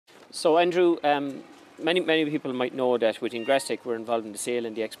So Andrew, many people might know that within Grastech we're involved in the sale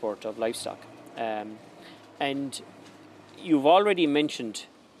and the export of livestock, and you've already mentioned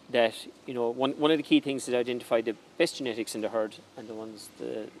that one of the key things is to identify the best genetics in the herd and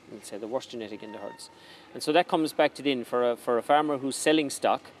the worst genetic in the herds, and so that comes back to then for a farmer who's selling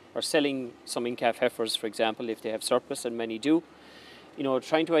stock or selling some in-calf heifers, for example, if they have surplus, and many do,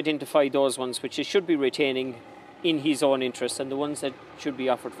 trying to identify those ones which he should be retaining in his own interest and the ones that should be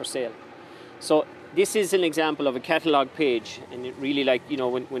offered for sale. So this is an example of a catalogue page, and it really,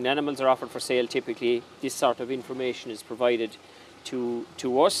 when animals are offered for sale, typically this sort of information is provided to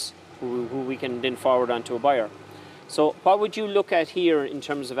us, who we can then forward on to a buyer. So what would you look at here in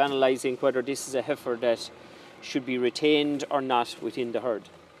terms of analysing whether this is a heifer that should be retained or not within the herd?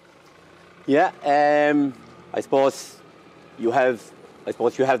 Yeah, I suppose you have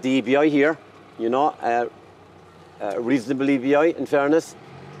the EBI here, a reasonable EBI in fairness.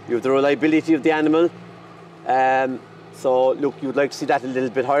 You have the reliability of the animal. So look, you'd like to see that a little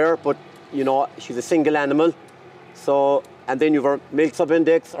bit higher, but she's a single animal. So, and then you have her milk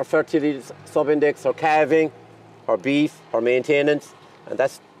subindex, or fertility subindex, or calving, or beef, or maintenance, and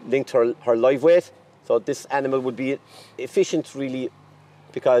that's linked to her live weight. So this animal would be efficient really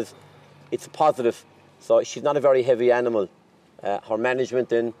because it's a positive. So she's not a very heavy animal. Her management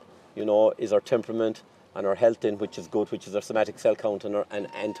then, is her temperament and her health then, which is good, which is her somatic cell count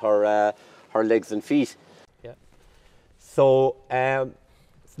and her legs and feet. Yeah. So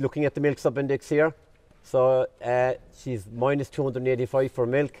looking at the milk subindex here, so she's minus 285 for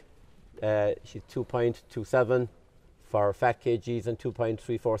milk. She's 2.27 for fat kgs and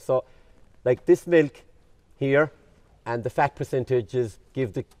 2.34. So like this milk here and the fat percentages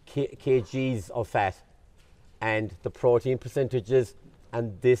give the kgs of fat, and the protein percentages,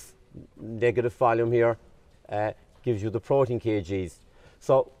 and this negative volume here gives you the protein kgs.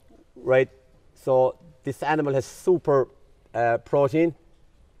 So so this animal has super protein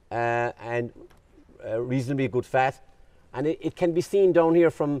and reasonably good fat, and it can be seen down here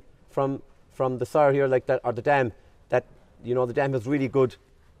from the sire here, like that, or the dam, that the dam has really good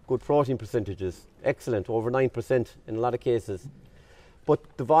protein percentages, excellent, over 9% in a lot of cases. But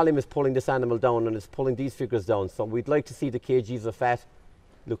the volume is pulling this animal down, and it's pulling these figures down. So we'd like to see the kgs of fat,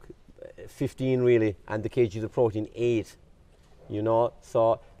 look, 15 really, and the kgs of protein 8.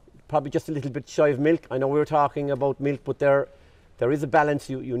 So probably just a little bit shy of milk. I know we were talking about milk, but there is a balance.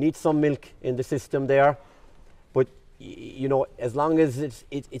 You need some milk in the system there, but as long as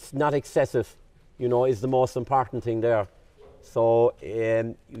it's not excessive, is the most important thing there. So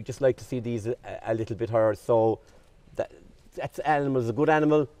you just like to see these a little bit higher. So that animal is a good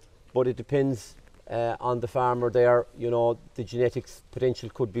animal, but it depends on the farmer there. The genetics potential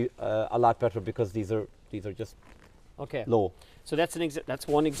could be a lot better because these are just low. So that's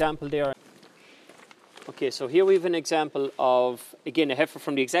one example there. Okay, so here we have an example of, again, a heifer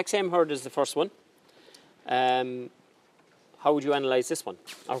from the exact same herd as the first one. How would you analyse this one?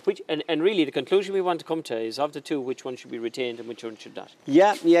 And really the conclusion we want to come to is, of the two, which one should be retained and which one should not?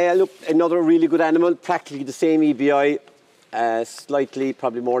 Yeah, look, another really good animal, practically the same EBI, slightly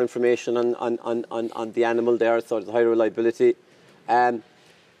probably more information on the animal there, so it's high reliability.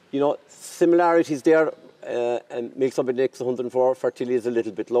 Similarities there, and milk subindex 104, fertility is a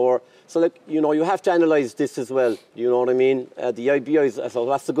little bit lower. So you have to analyse this as well, you know what I mean? The EBI, so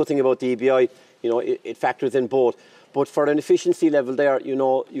that's the good thing about the EBI, it factors in both. But for an efficiency level there,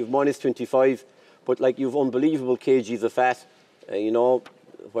 you've minus 25, but you've unbelievable kgs of fat,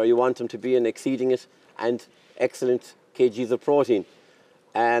 where you want them to be and exceeding it, and excellent kgs of protein.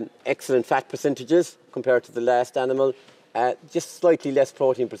 Excellent fat percentages compared to the last animal, just slightly less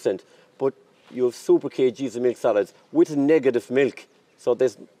protein percent. But you have super kgs of milk solids with negative milk. So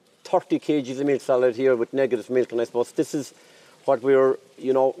there's 30 kgs of milk solid here with negative milk, and I suppose this is what we're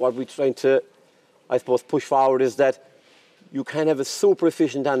trying to, I suppose, push forward, is that you can have a super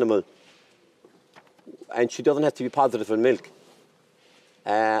efficient animal and she doesn't have to be positive in milk.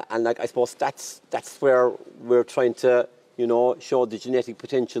 And I suppose that's where we're trying to, show the genetic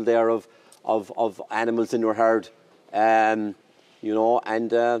potential there of animals in your herd, and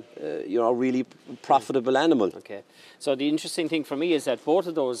a really profitable animal. Okay. So the interesting thing for me is that both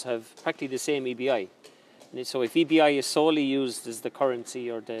of those have practically the same EBI. So if EBI is solely used as the currency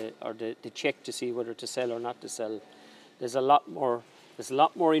or the check to see whether to sell or not to sell, there's a lot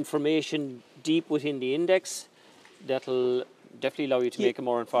more information deep within the index that'll definitely allow you to make a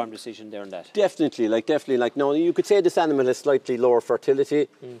more informed decision there on that. Definitely. No, you could say this animal has slightly lower fertility,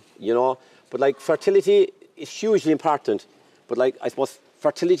 but fertility is hugely important. But I suppose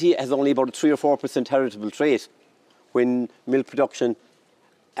fertility has only about a 3 or 4% heritable trait, when milk production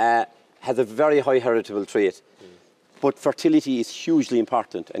has a very high heritable trait. But fertility is hugely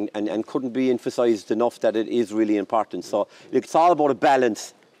important and couldn't be emphasised enough that it is really important. So it's all about a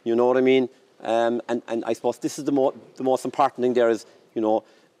balance, you know what I mean? And I suppose this is the most important thing there is, you know,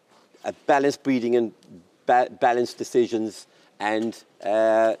 a balanced breeding and balanced decisions. And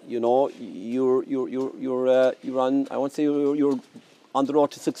you know, you're on, I won't say you're on the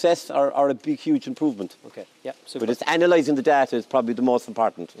road to success or a big, huge improvement. Okay, yeah, super. But it's analysing the data is probably the most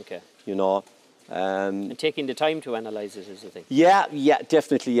important. Okay. You know. And taking the time to analyse it is the thing. Yeah,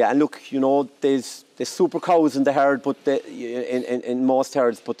 definitely, yeah. And look, you know, there's super cows in the herd, but in most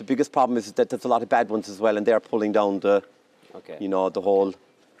herds. But the biggest problem is that there's a lot of bad ones as well, and they're pulling down the, you know, the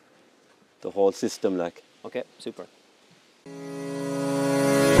whole system, like. Okay, super.